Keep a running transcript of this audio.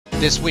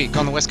This week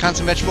on the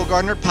Wisconsin Vegetable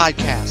Gardener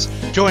Podcast,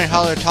 Joey and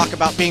Holly talk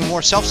about being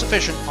more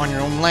self-sufficient on your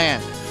own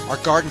land, our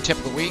garden tip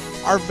of the week,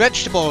 our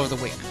vegetable of the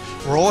week.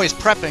 We're always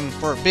prepping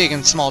for big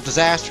and small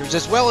disasters,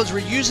 as well as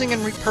reusing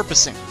and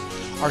repurposing.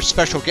 Our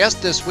special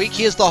guest this week,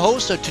 he is the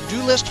host of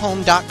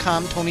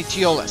ToDoListHome.com, Tony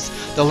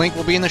Teolis. The link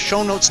will be in the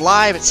show notes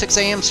live at 6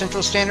 a.m.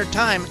 Central Standard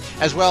Time,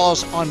 as well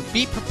as on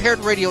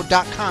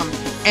BePreparedRadio.com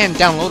and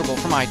downloadable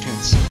from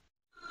iTunes.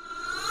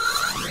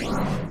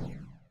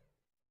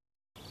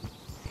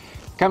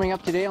 Coming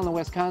up today on the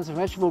Wisconsin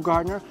Vegetable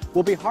Gardener,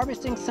 we'll be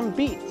harvesting some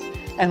beets.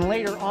 And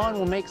later on,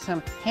 we'll make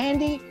some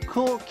handy,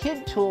 cool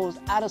kid tools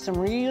out of some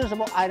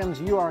reusable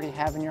items you already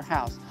have in your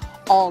house.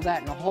 All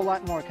that and a whole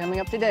lot more coming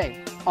up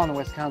today on the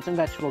Wisconsin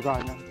Vegetable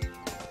Gardener.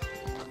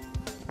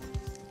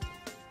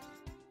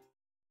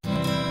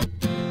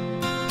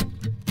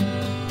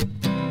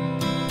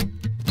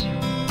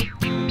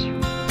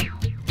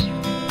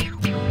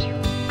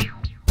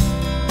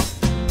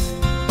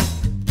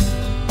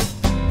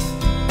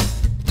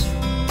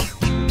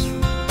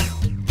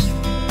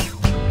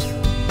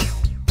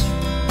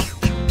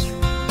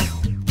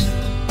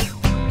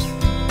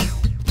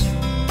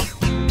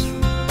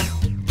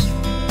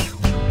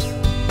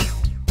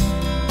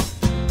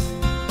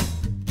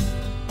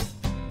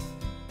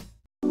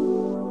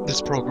 This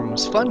program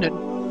was funded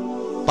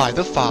by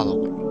the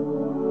following.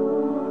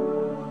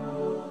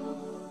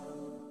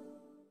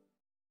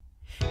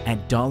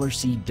 At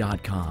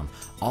dollarseed.com,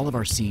 all of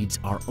our seeds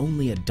are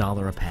only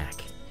 $1 a pack.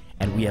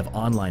 And we have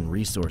online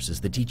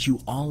resources that teach you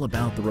all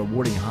about the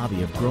rewarding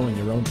hobby of growing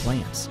your own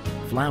plants,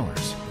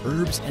 flowers,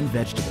 herbs, and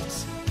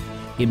vegetables.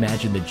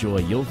 Imagine the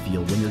joy you'll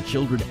feel when your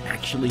children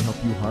actually help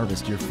you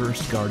harvest your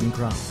first garden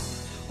crop,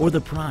 or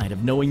the pride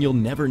of knowing you'll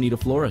never need a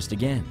florist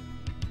again.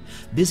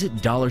 Visit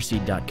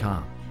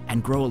dollarseed.com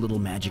and grow a little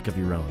magic of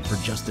your own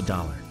for just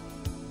 $1.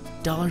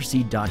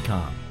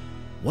 Dollarseed.com.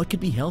 What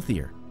could be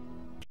healthier?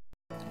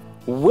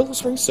 Willow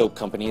Springs Soap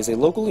Company is a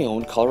locally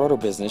owned Colorado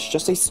business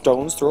just a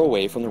stone's throw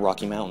away from the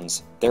Rocky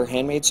Mountains. Their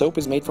handmade soap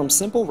is made from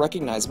simple,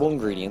 recognizable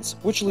ingredients,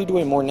 which lead to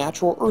a more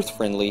natural,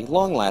 earth-friendly,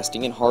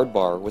 long-lasting, and hard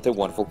bar with a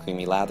wonderful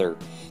creamy lather.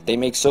 They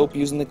make soap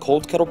using the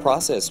cold kettle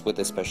process with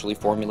a specially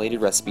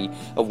formulated recipe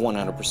of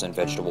 100%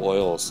 vegetable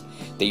oils.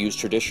 They use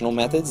traditional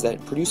methods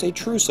that produce a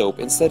true soap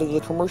instead of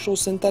the commercial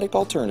synthetic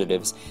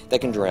alternatives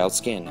that can dry out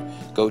skin.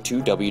 Go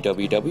to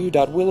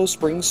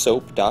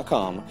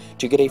www.willowspringssoap.com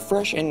to get a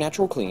fresh and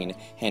natural clean,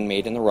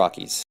 handmade in the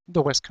Rockies.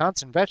 The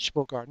Wisconsin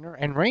Vegetable Gardener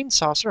and Rain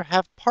Saucer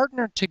have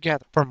partnered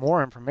together. For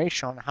more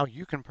information on how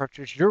you can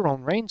purchase your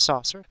own rain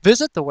saucer,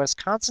 visit the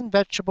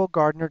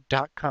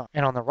WisconsinVegetableGardener.com,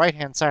 and on the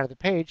right-hand side of the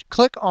page,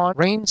 click on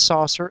Rain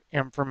Saucer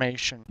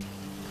Information.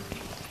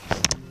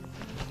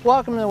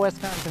 Welcome to the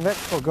Wisconsin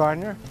Vegetable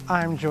Gardener.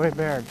 I'm Joy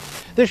Baird.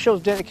 This show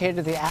is dedicated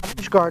to the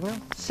average gardener,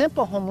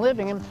 simple home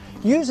living, and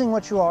using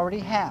what you already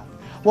have.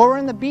 Well, we're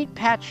in the beet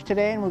patch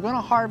today, and we're going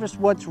to harvest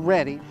what's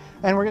ready,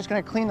 and we're just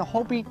going to clean the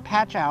whole beet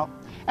patch out,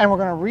 and we're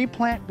going to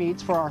replant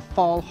beets for our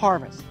fall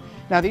harvest.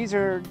 Now, these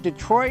are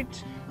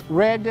Detroit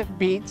red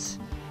beets,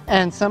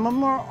 and some of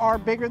them are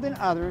bigger than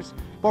others,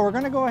 but we're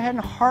going to go ahead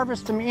and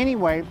harvest them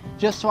anyway,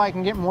 just so I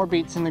can get more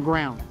beets in the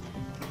ground.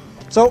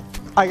 So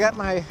I got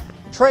my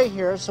tray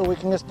here, so we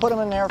can just put them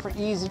in there for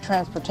easy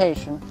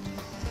transportation.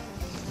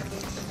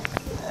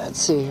 Let's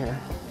see here.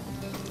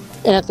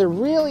 And if they're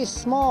really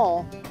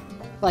small,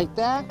 like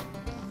that,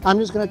 I'm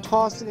just going to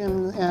toss it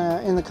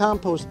in the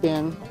compost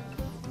bin.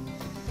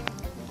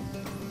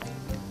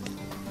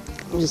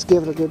 Just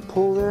give it a good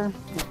pull there.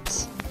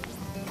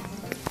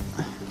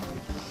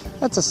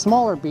 That's a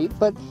smaller beet,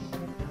 but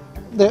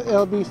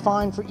it'll be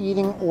fine for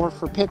eating or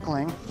for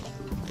pickling.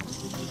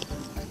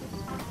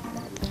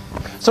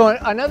 So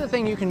another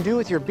thing you can do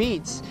with your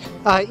beets,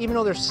 even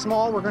though they're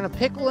small, we're going to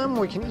pickle them,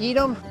 we can eat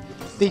them.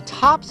 The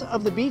tops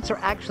of the beets are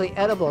actually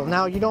edible.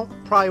 Now, you don't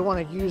probably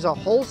want to use a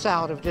whole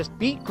salad of just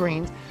beet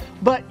greens,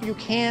 but you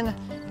can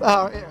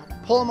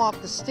pull them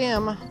off the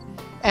stem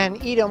and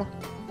eat them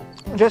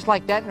just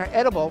like that, and they're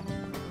edible.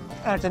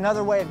 And it's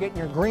another way of getting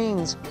your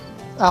greens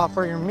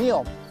for your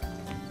meal.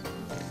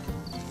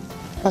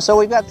 So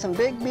we've got some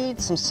big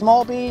beets, some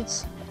small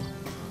beets,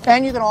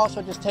 and you can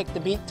also just take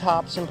the beet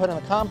tops and put in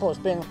the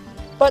compost bin,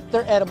 but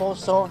they're edible,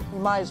 so you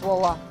might as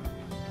well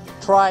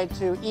try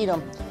to eat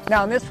them.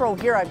 Now in this row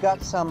here, I've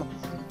got some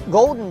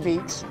golden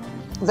beets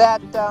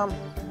that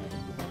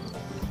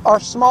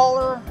are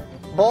smaller,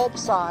 bulb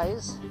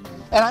size,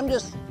 and I'm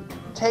just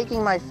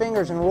taking my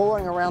fingers and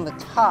rolling around the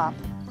top.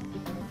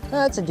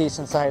 That's a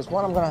decent sized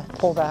one. I'm going to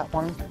pull that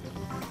one.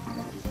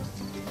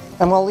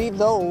 And we'll leave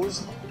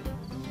those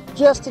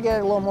just to get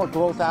a little more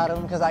growth out of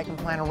them, because I can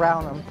plant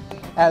around them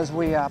as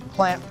we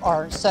plant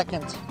our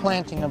second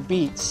planting of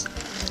beets.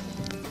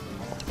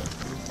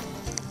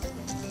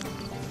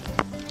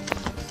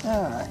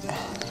 All right.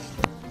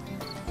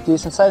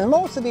 Decent size.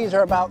 Most of these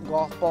are about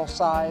golf ball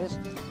size.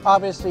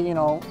 Obviously, you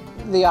know,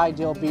 the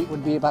ideal beet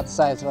would be about the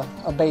size of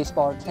a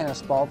baseball or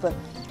tennis ball, but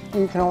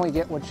you can only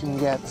get what you can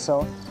get.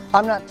 So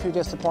I'm not too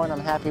disappointed. I'm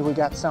happy we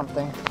got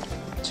something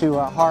to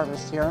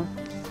harvest here.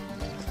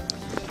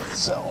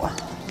 So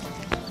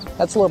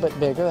That's a little bit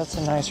bigger. That's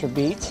a nicer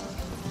beet.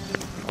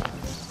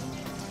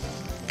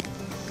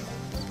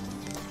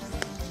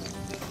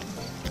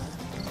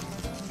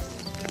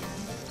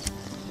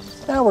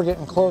 Now we're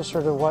getting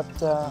closer to what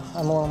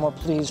I'm a little more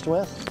pleased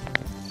with.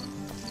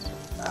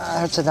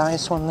 That's a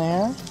nice one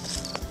there.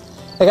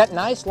 They got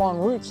nice long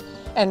roots,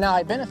 and now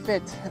I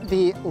benefit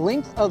the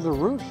length of the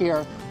root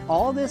here.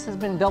 All this has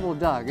been double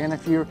dug, and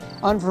if you're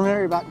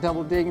unfamiliar about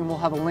double digging, we'll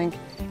have a link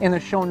in the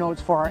show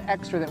notes for our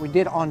extra that we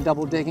did on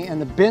double digging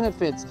and the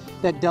benefits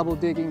that double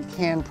digging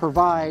can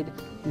provide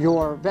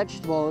your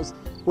vegetables.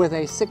 With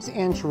a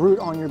 6-inch root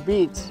on your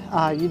beets,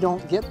 you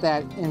don't get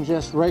that in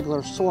just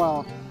regular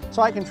soil.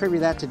 So I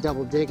contribute that to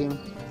double digging.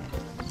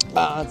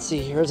 Let's see,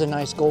 here's a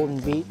nice golden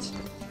beet.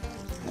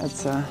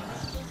 That's a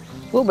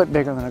little bit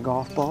bigger than a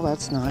golf ball.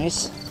 That's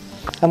nice.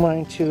 I'm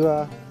going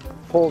to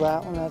pull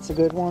that one. That's a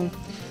good one.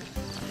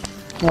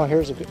 Oh,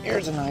 here's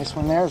a nice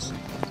one.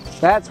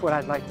 That's what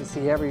I'd like to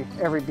see. Every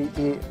beet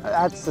be.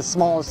 That's the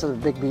smallest of the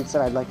big beets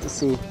that I'd like to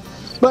see.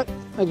 But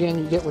again,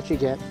 you get what you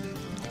get.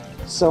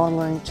 So I'm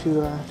going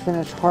to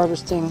finish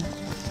harvesting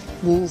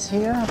these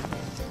here.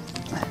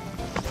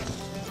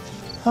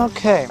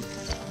 Okay,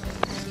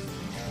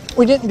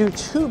 we didn't do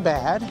too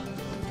bad.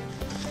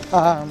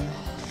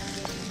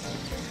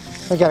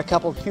 We got a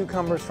couple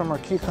cucumbers from our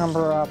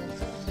cucumber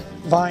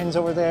vines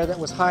over there that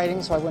was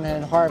hiding, so I went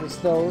ahead and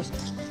harvested those.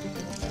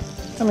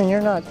 I mean,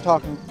 you're not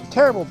talking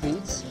terrible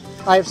beets.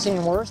 I've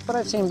seen worse, but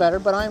I've seen better.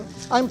 But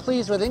I'm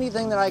pleased with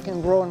anything that I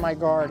can grow in my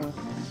garden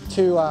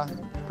to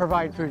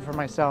provide food for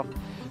myself.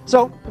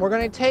 So we're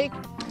going to take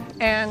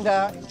and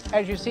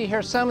as you see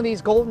here, some of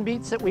these golden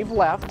beets that we've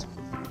left.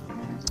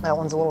 That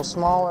one's a little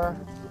smaller.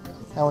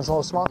 That one's a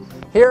little smaller.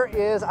 Here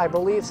is, I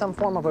believe, some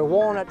form of a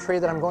walnut tree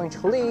that I'm going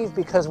to leave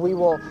because we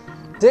will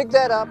dig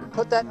that up,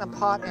 put that in a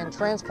pot, and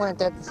transplant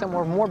that to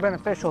somewhere more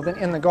beneficial than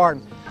in the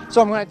garden. So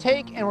I'm going to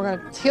take and we're going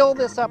to till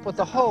this up with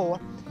the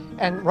hoe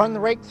and run the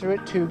rake through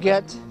it to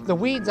get the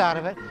weeds out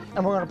of it.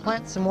 And we're going to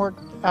plant some more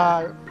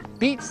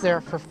beets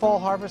there for fall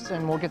harvest,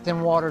 and we'll get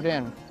them watered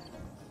in.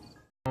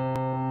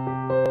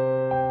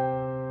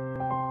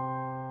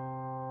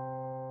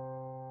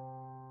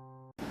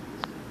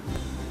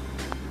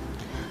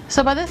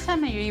 So by this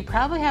time of year, you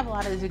probably have a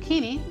lot of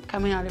zucchini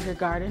coming out of your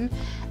garden.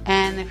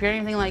 And if you're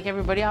anything like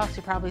everybody else,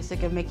 you're probably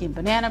sick of making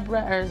banana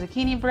bread or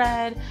zucchini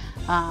bread,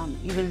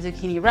 even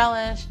zucchini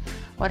relish,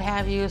 what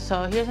have you.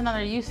 So here's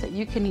another use that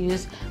you can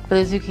use for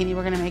the zucchini.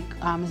 We're gonna make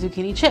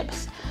zucchini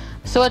chips.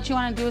 So what you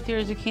wanna do with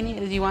your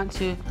zucchini is you want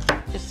to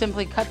just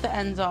simply cut the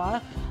ends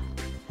off.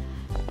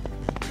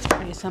 It's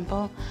pretty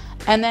simple.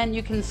 And then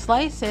you can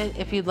slice it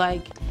if you'd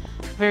like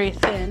very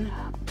thin,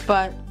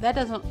 but that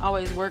doesn't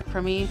always work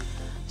for me.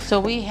 So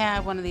we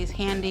have one of these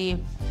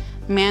handy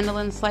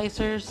mandolin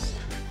slicers,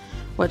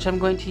 which I'm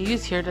going to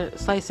use here to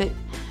slice it.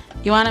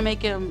 You want to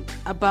make it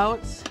about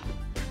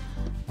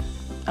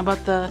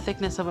the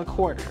thickness of a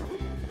quarter.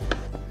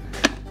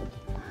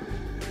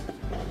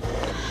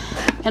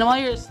 And while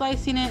you're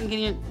slicing it and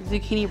getting your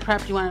zucchini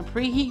prepped, you want to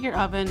preheat your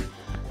oven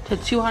to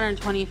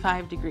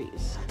 225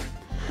 degrees.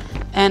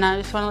 And I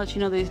just want to let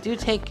you know these do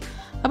take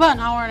about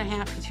 1.5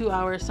 hours to 2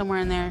 hours, somewhere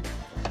in there,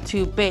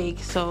 to bake.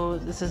 So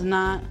this is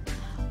not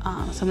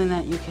something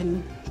that you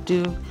can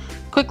do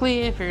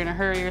quickly. If you're in a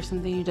hurry or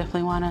something, you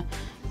definitely want to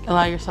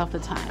allow yourself the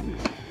time.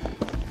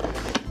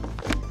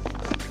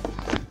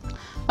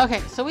 Okay,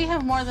 so we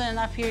have more than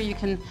enough here. You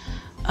can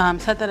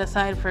set that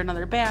aside for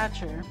another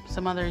batch or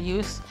some other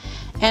use.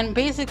 And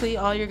basically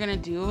all you're going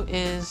to do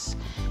is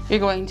you're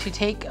going to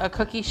take a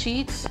cookie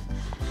sheet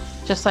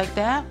just like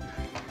that,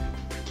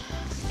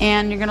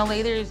 and you're going to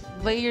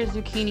lay your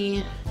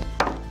zucchini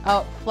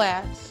out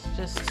flat,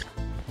 just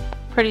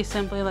pretty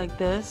simply like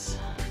this.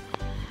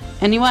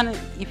 And you want to,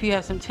 if you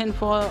have some tin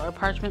foil or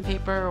parchment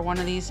paper or one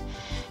of these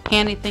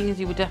handy things,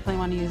 you would definitely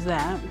want to use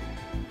that.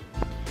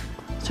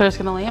 So we're just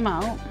going to lay them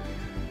out.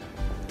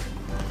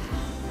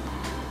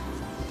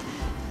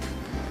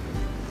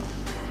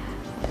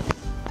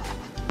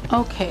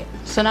 Okay,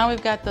 so now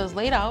we've got those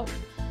laid out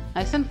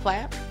nice and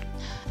flat.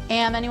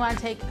 And then you want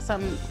to take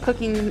some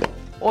cooking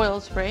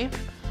oil spray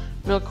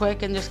real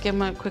quick and just give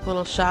them a quick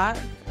little shot.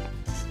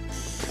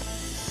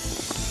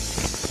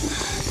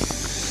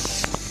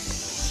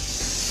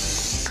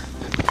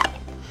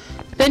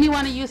 Then you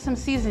want to use some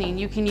seasoning.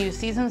 You can use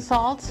seasoned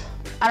salt.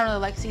 I don't really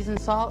like seasoned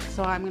salt,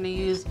 so I'm going to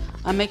use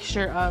a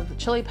mixture of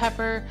chili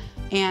pepper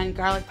and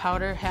garlic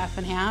powder, half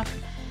and half,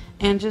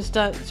 and just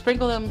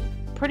sprinkle them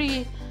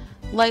pretty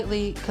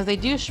lightly because they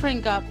do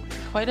shrink up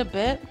quite a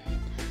bit,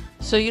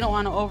 so you don't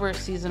want to over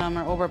season them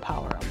or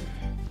overpower them.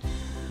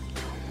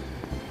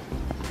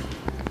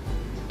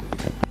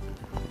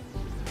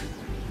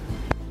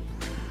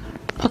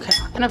 Okay,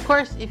 and of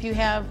course if you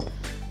have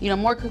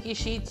more cookie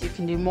sheets, you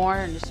can do more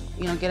and just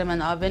get them in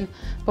the oven,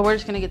 but we're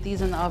just going to get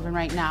these in the oven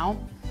right now.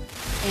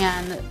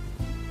 And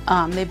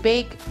they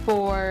bake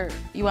for,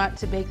 you want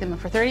to bake them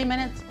for 30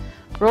 minutes,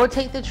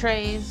 rotate the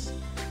trays,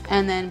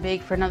 and then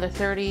bake for another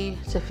 30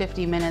 to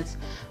 50 minutes,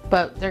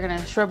 but they're going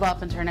to shrivel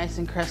up and turn nice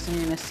and crisp, and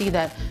you're going to see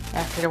that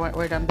after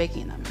we're done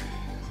baking them.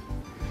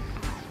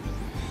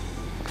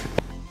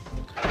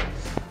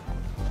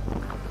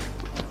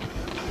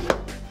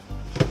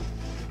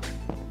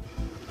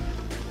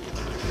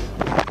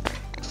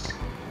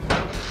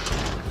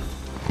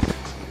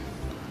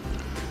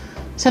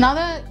 So now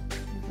the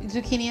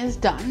zucchini is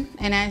done,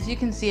 and as you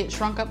can see, it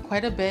shrunk up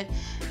quite a bit,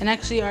 and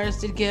actually ours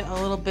did get a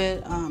little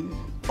bit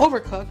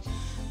overcooked,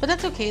 but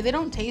that's okay. They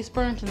don't taste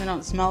burnt and they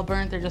don't smell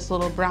burnt. They're just a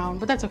little brown,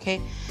 but that's okay.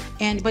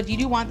 But you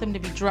do want them to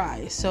be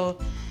dry. So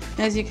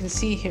as you can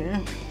see here,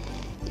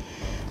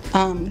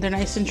 they're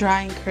nice and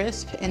dry and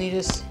crisp, and you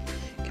just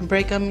can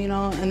break them, you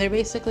know, and they're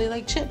basically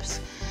like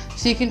chips.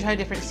 So you can try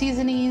different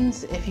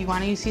seasonings. If you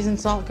want to use seasoned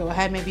salt, go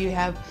ahead. Maybe you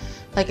have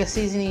like a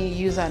seasoning you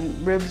use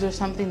on ribs or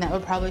something that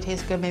would probably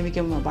taste good. Maybe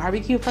give them a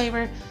barbecue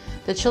flavor.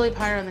 The chili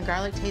powder and the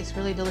garlic taste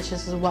really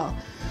delicious as well.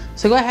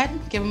 So go ahead,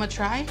 give them a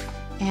try,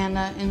 and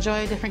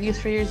enjoy a different use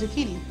for your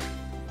zucchini.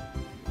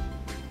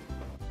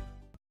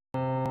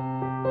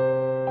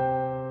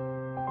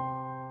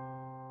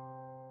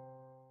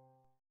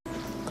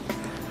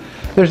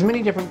 There's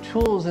many different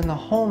tools in the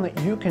home that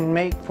you can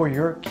make for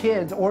your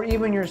kids or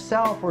even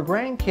yourself or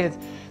grandkids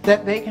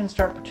that they can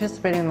start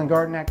participating in the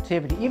garden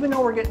activity. Even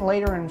though we're getting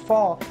later in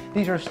fall,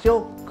 these are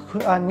still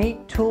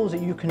neat tools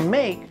that you can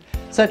make,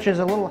 such as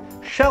a little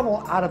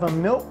shovel out of a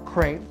milk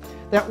crate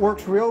that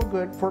works real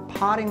good for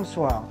potting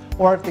soil.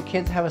 Or if the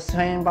kids have a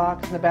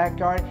sandbox in the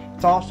backyard,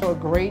 it's also a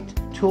great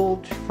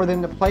tool for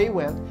them to play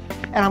with.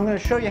 And I'm going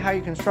to show you how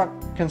you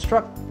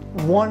construct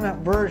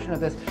one version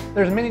of this.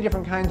 There's many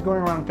different kinds going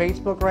around on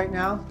Facebook right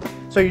now.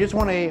 So you just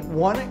want a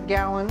 1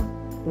 gallon,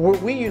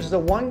 we use the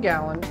 1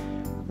 gallon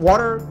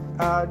water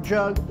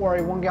jug or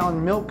a 1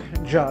 gallon milk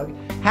jug.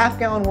 Half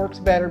gallon works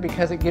better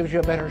because it gives you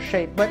a better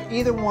shape, but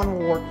either one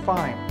will work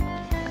fine.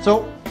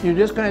 So you're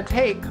just going to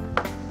take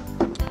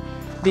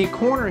the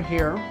corner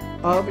here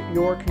of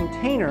your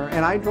container,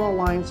 and I draw a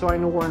line so I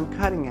know where I'm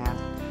cutting at.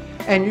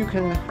 And you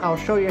can, I'll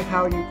show you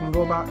how you can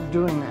go about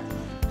doing that.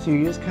 So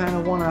you just kind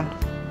of want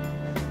to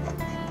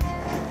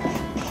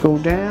go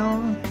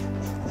down,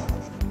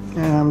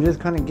 and I'm just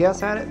going to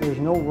guess at it. There's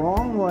no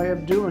wrong way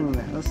of doing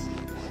this.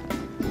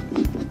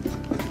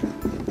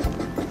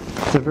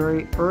 It's a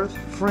very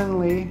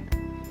earth-friendly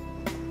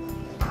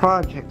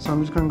project, so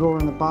I'm just going to go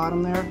around the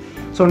bottom there.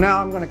 So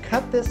now I'm going to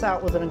cut this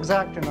out with an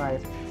X-Acto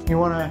knife. You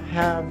want to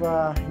have,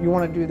 you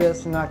want to do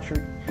this and not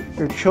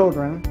your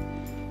children.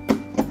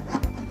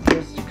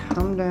 Just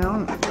come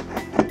down.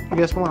 You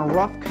just want to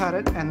rough cut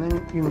it, and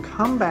then you can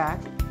come back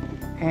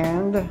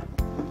and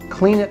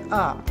clean it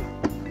up.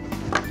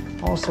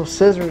 Also,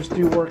 scissors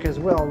do work as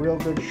well. A real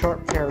good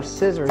sharp pair of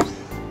scissors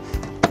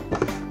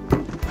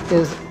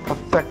is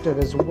effective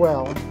as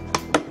well.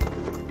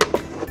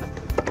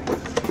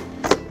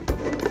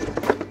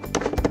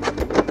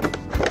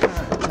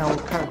 Right, now we'll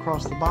cut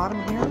across the bottom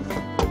here.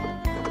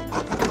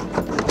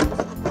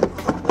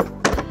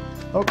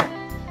 Okay,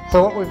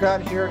 so what we've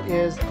got here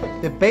is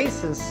the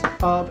basis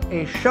of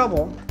a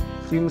shovel.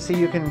 You can see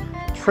you can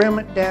trim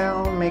it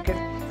down, make it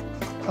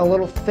a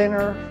little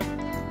thinner.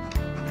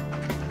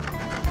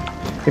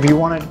 If you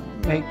want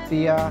to make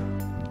the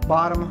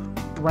bottom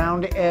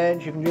round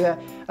edge, you can do that.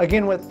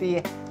 Again, with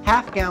the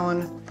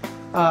half-gallon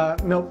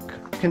milk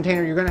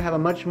container, you're going to have a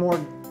much more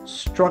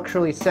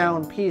structurally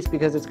sound piece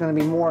because it's going to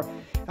be more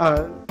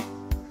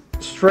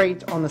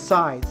straight on the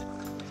sides.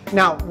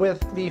 Now,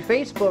 with the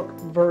Facebook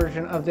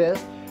version of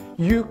this,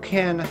 you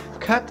can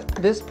cut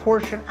this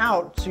portion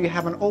out so you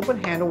have an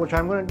open handle, which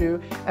I'm going to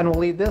do, and we'll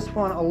leave this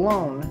one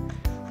alone.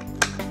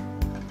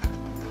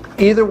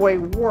 Either way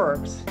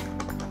works.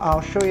 I'll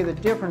show you the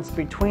difference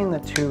between the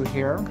two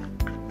here.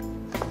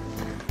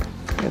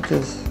 Get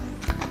this.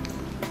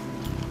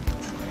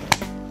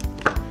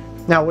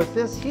 Now with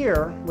this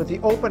here, with the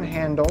open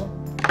handle,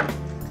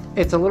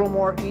 it's a little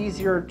more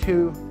easier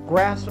to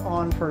grasp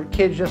on for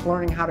kids just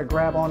learning how to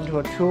grab onto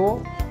a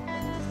tool.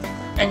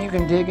 And you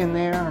can dig in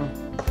there. And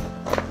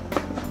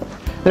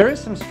there is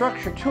some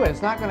structure to it.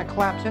 It's not going to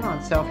collapse in on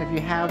itself if you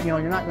have, you're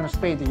not going to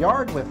spade the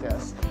yard with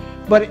this.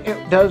 But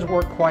it does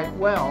work quite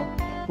well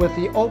with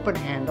the open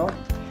handle.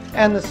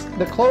 And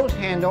the closed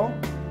handle,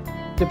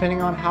 depending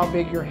on how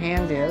big your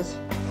hand is,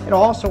 it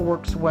also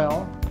works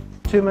well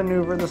to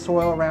maneuver the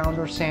soil around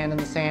or sand in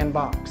the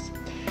sandbox.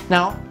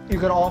 Now, you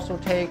could also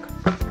take,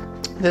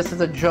 this is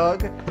a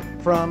jug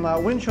from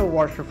windshield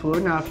washer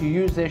fluid. Now, if you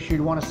use this,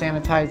 you'd want to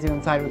sanitize the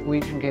inside with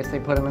bleach in case they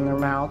put them in their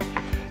mouth.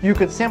 You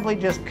could simply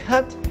just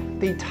cut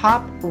the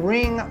top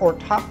ring or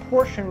top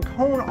portion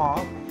cone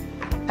off,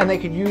 and they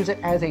could use it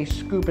as a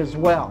scoop as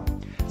well.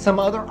 Some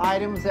other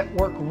items that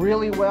work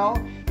really well,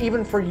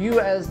 even for you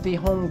as the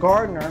home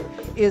gardener,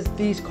 is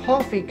these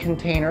coffee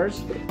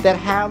containers that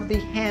have the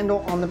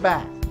handle on the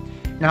back.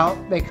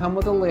 Now, they come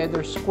with a lid,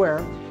 they're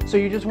square, so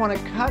you just want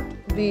to cut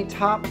the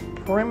top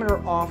perimeter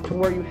off to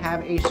where you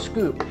have a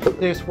scoop.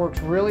 This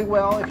works really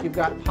well if you've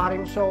got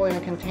potting soil in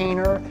a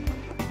container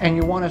and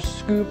you want to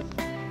scoop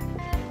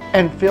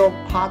and fill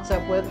pots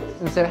up with,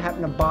 instead of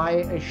having to buy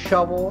a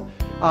shovel.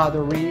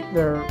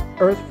 They're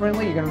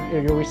earth-friendly. You're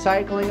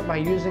recycling it by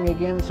using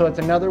again, so it's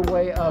another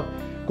way of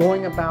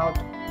going about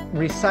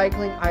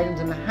recycling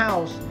items in the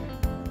house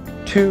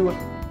to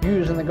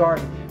use in the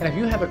garden. And if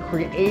you have a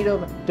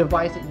creative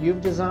device that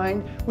you've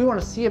designed, we want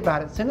to see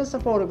about it. Send us a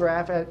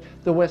photograph at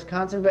the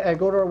Wisconsin, go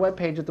to our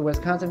webpage at the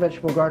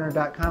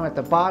WisconsinVegetableGardener.com. At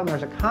the bottom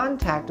there's a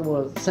contact that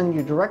will send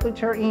you directly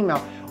to our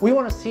email. We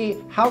want to see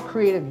how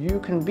creative you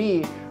can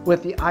be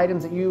with the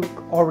items that you've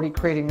already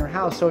created in your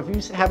house. So if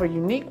you have a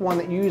unique one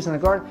that you use in the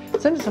garden,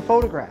 send us a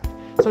photograph.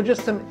 So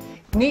just some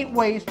neat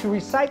ways to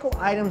recycle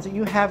items that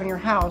you have in your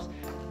house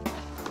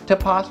to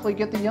possibly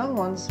get the young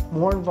ones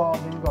more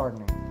involved in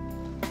gardening.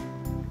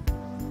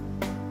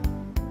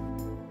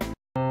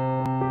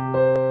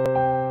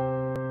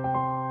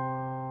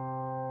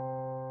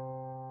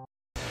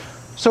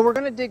 So we're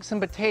going to dig some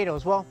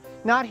potatoes. Well,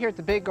 not here at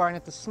the big garden,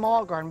 at the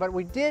small garden, but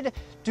we did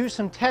do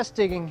some test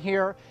digging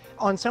here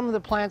on some of the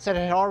plants that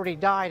had already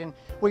died, and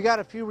we got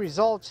a few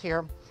results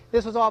here.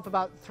 This was off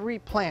about 3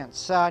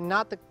 plants,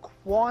 not the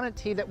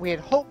quantity that we had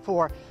hoped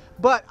for,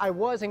 but I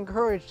was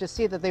encouraged to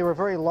see that they were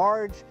very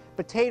large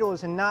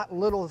potatoes and not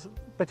little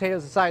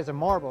potatoes the size of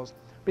marbles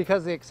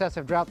because of the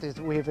excessive drought that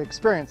we've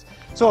experienced.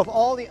 So if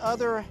all the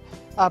other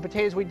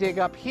potatoes we dig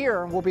up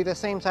here will be the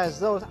same size as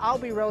those, I'll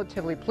be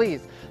relatively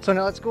pleased. So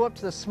now let's go up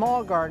to the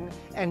small garden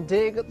and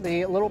dig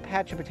the little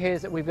patch of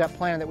potatoes that we've got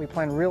planted, that we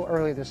planted real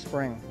early this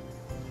spring.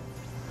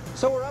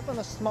 So we're up in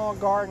the small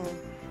garden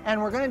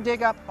and we're going to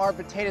dig up our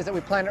potatoes that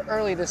we planted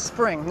early this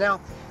spring.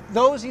 Now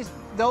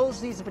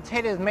these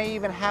potatoes may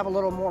even have a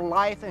little more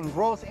life and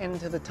growth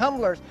into the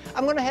tumblers.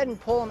 I'm going to head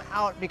and pull them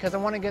out because I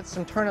want to get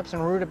some turnips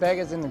and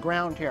rutabagas in the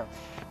ground here.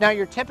 Now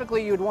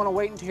typically you'd want to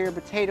wait until your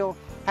potato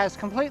has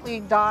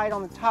completely died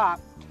on the top,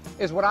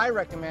 is what I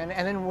recommend,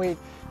 and then we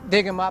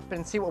dig them up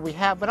and see what we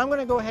have. But I'm going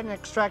to go ahead and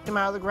extract them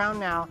out of the ground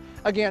now,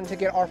 again to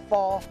get our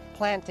fall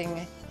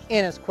planting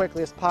in as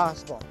quickly as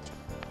possible.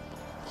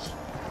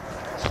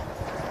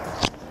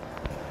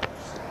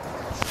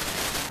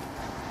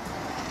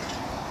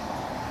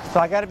 So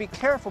I got to be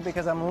careful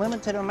because I'm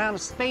limited amount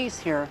of space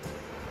here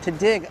to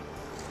dig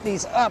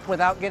these up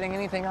without getting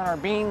anything on our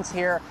beans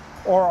here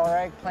or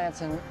our eggplants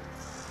and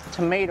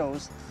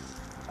tomatoes,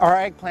 our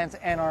eggplants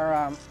and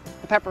our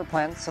pepper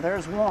plants. So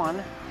there's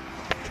one.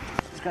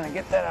 Just going to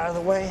get that out of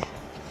the way.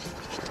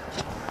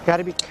 Got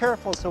to be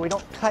careful so we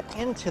don't cut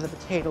into the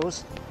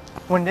potatoes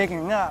when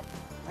digging up.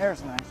 There's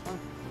a nice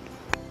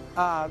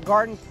one.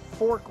 Garden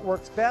fork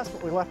works best,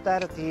 but we left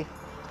that at the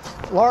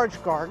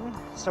large garden,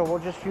 so we'll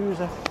just use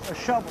a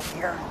shovel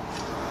here.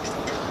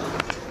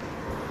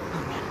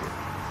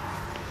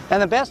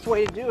 And the best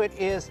way to do it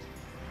is,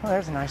 oh,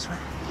 there's a nice one.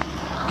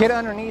 Get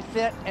underneath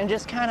it and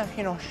just kind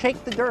of,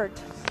 shake the dirt.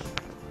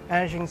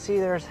 As you can see,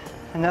 there's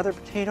another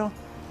potato.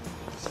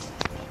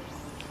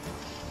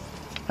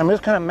 I'm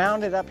just kind of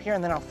mound it up here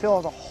and then I'll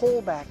fill the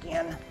hole back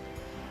in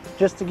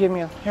just to give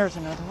me here's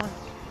another one.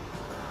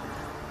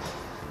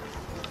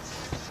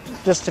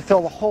 Just to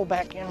fill the hole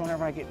back in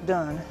whenever I get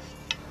done.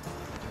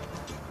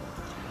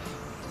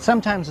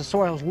 Sometimes the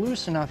soil's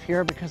loose enough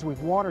here because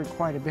we've watered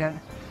quite a bit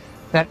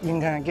that you can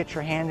kind of get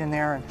your hand in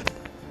there and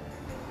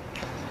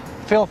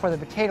fill for the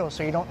potatoes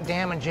so you don't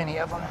damage any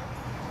of them.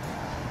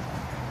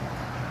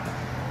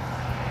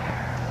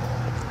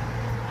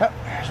 Oh,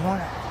 there's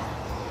one.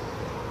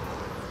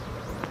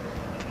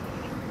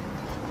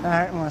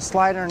 Alright, I'm going to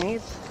slide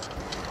underneath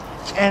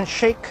and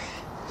shake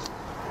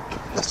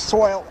the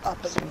soil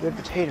up at some good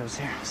potatoes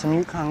here. Some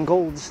Yukon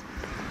Golds.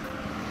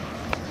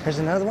 There's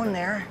another one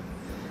there.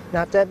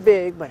 Not that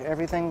big, but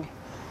everything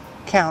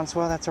counts.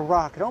 Well, that's a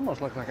rock. It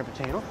almost looked like a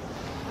potato.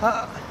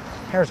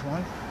 Here's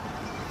one.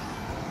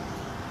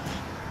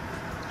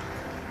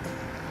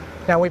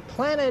 Now we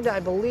planted,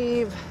 I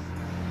believe,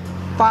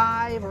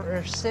 5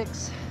 or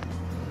 6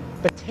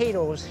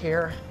 potatoes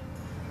here.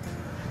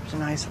 There's a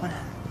nice one.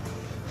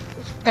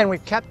 And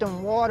we've kept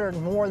them watered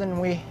more than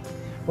we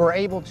were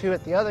able to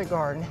at the other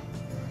garden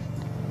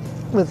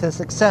with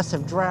this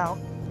excessive drought.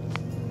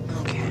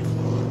 Okay.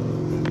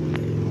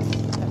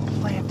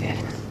 Planted.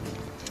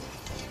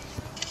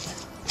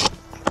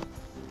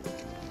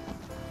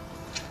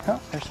 Oh,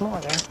 there's more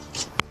there.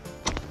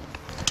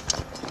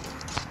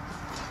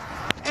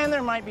 And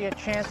there might be a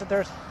chance that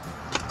there's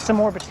some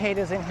more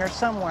potatoes in here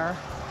somewhere.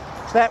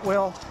 So that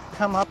will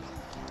come up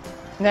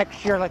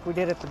next year like we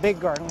did at the big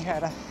garden. We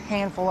had a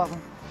handful of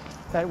them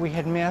that we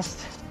had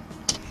missed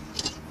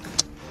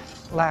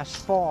last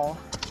fall.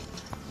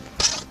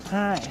 All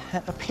right,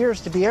 that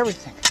appears to be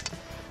everything.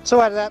 So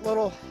out of that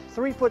little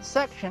 3-foot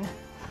section,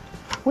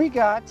 we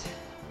got,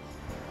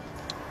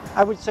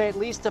 I would say, at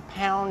least a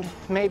pound,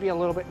 maybe a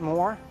little bit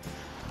more.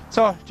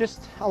 So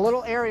just a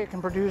little area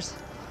can produce,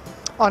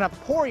 on a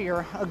poor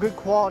year, a good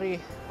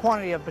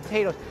quantity of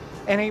potatoes.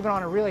 And even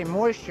on a really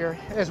moist year,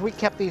 as we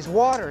kept these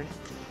watered,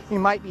 you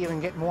might even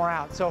get more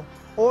out. So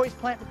always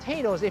plant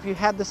potatoes if you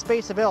have the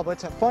space available.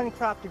 It's a fun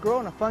crop to grow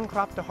and a fun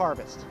crop to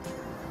harvest.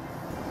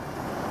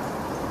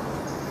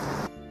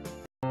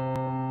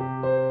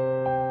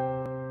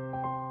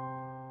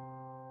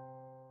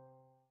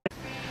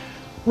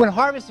 When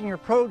harvesting your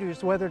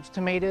produce, whether it's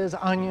tomatoes,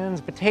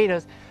 onions,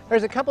 potatoes,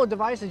 there's a couple of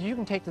devices you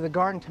can take to the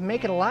garden to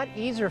make it a lot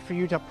easier for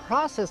you to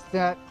process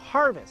that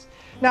harvest.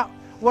 Now,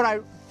 what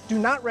I do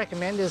not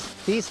recommend is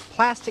these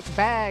plastic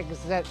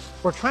bags that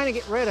we're trying to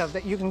get rid of,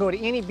 that you can go to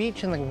any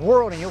beach in the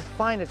world and you'll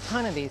find a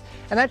ton of these,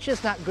 and that's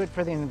just not good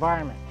for the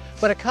environment.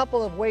 But a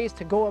couple of ways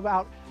to go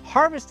about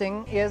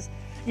harvesting is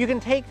you can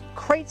take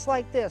crates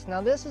like this.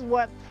 Now this is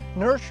what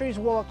nurseries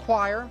will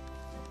acquire.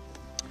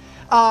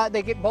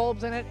 They get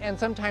bulbs in it, and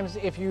sometimes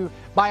if you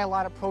buy a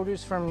lot of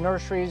produce from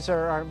nurseries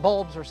or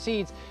bulbs or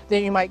seeds,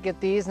 then you might get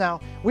these. Now,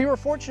 we were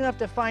fortunate enough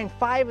to find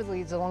 5 of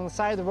these along the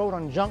side of the road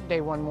on junk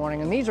day one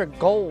morning, and these are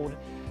gold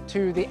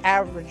to the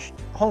average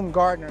home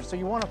gardener. So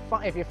you want to,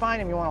 if you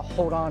find them, you want to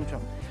hold on to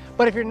them.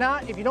 But if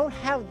you don't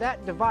have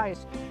that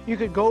device, you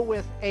could go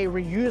with a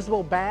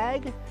reusable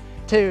bag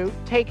to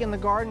take in the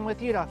garden with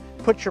you to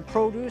put your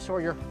produce or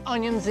your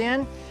onions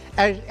in,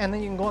 and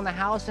then you can go in the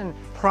house and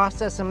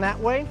process them that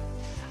way.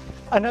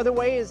 Another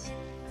way is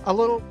a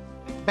little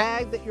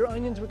bag that your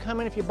onions would come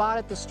in if you bought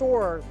at the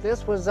store.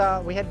 This was,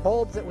 we had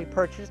bulbs that we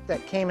purchased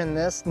that came in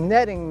this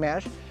netting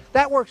mesh.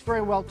 That works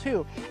very well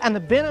too. And the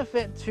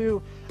benefit to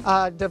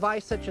a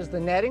device such as the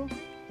netting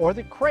or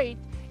the crate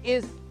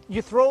is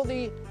you throw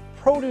the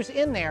produce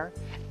in there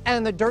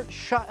and the dirt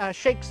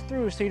shakes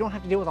through, so you don't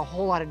have to deal with a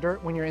whole lot of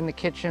dirt when you're in the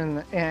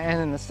kitchen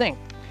and in the sink.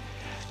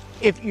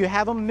 If you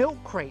have a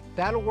milk crate,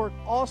 that'll work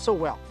also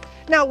well.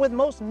 Now with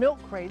most milk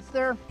crates,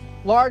 they're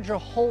larger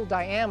whole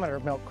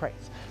diameter milk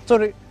crates.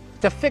 So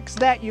to fix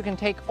that, you can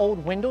take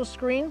old window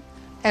screen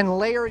and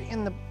layer it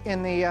in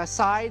the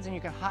sides, and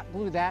you can hot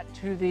glue that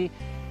to the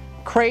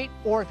crate.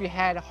 Or if you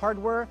had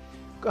hardware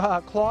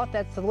cloth,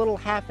 that's the little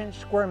 1/2-inch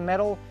square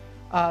metal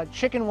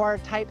chicken wire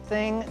type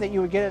thing that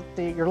you would get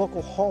at your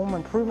local home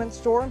improvement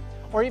store,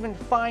 or even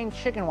fine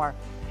chicken wire.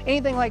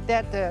 Anything like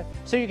that,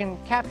 so you can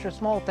capture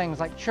small things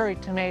like cherry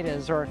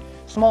tomatoes or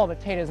small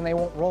potatoes, and they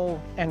won't roll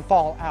and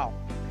fall out.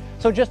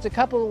 So just a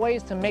couple of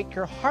ways to make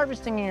your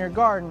harvesting in your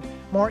garden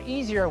more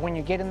easier when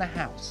you get in the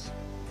house.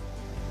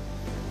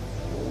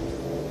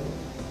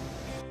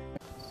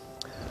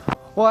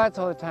 Well, that's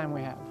all the time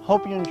we have.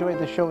 Hope you enjoyed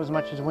the show as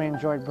much as we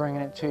enjoyed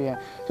bringing it to you.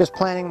 Just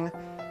planting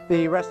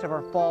the rest of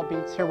our fall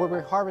beets here. We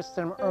harvested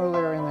them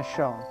earlier in the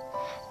show.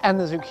 And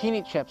the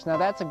zucchini chips. Now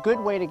that's a good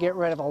way to get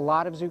rid of a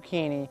lot of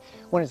zucchini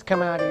when it's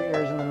coming out of your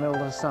ears in the middle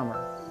of the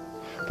summer.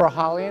 For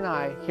Holly and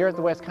I, here at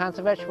the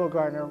Wisconsin Vegetable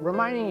Gardener,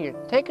 reminding you,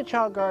 take a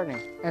child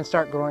gardening and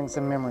start growing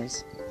some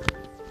memories.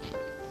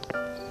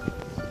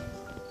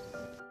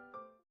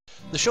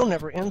 The show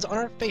never ends on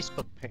our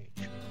Facebook page.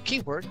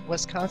 Keyword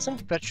Wisconsin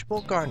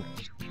Vegetable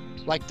Gardeners.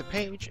 Like the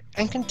page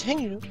and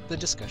continue the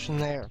discussion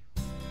there.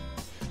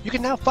 You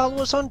can now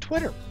follow us on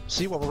Twitter,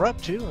 see what we're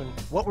up to and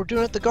what we're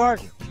doing at the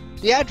garden.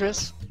 The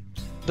address,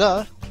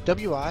 the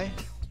W-I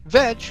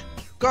Veg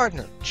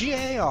Gardener,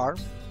 G-A-R-D-E-N-R.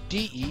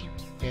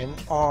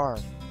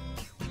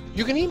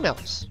 You can email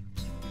us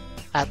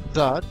at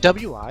the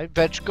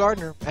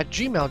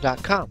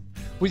wiveggardener@gmail.com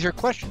with your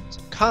questions,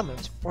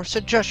 comments, or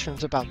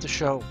suggestions about the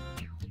show.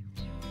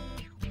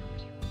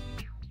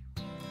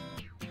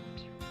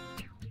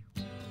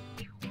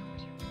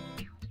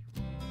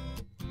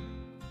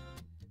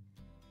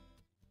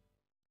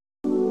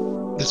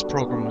 This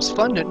program was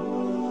funded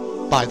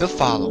by the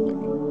following.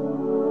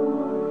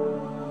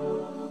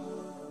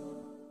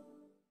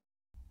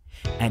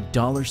 At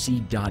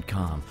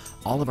dollarseed.com,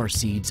 all of our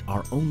seeds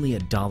are only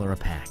 $1 a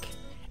pack.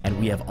 And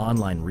we have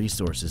online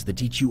resources that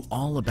teach you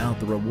all about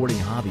the rewarding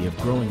hobby of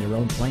growing your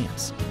own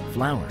plants,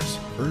 flowers,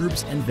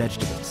 herbs, and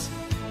vegetables.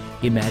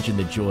 Imagine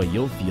the joy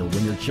you'll feel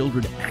when your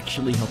children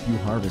actually help you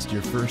harvest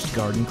your first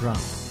garden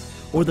crop,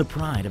 or the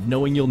pride of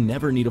knowing you'll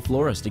never need a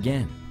florist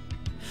again.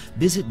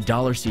 Visit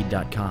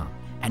dollarseed.com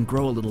and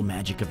grow a little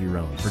magic of your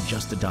own for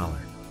just $1.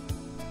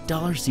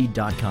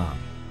 Dollarseed.com.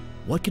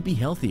 What could be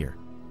healthier?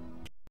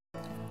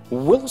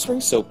 Willow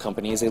Spring Soap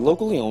Company is a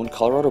locally owned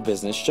Colorado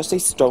business just a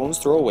stone's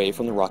throw away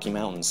from the Rocky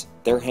Mountains.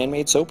 Their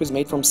handmade soap is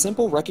made from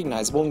simple,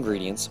 recognizable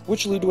ingredients,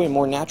 which lead to a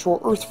more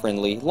natural,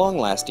 earth-friendly,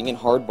 long-lasting, and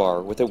hard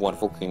bar with a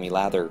wonderful creamy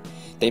lather.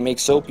 They make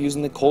soap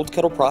using the cold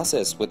kettle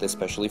process with a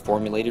specially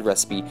formulated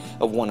recipe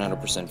of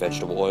 100%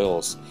 vegetable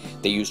oils.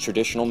 They use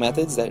traditional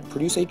methods that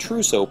produce a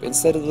true soap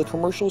instead of the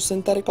commercial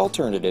synthetic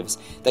alternatives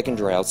that can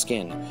dry out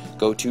skin.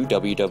 Go to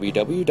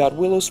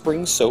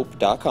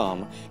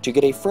www.willowspringsoap.com to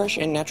get a fresh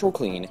and natural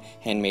clean,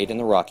 handmade in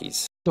the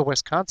Rockies. The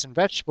Wisconsin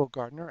Vegetable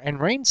Gardener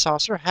and Rain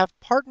Saucer have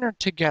partnered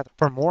together.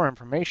 For more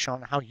information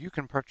on how you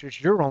can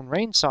purchase your own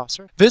rain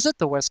saucer, visit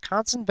the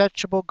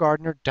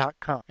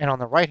WisconsinVegetableGardener.com, and on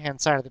the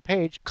right-hand side of the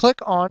page, click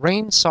on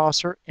Rain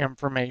Saucer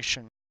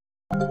Information.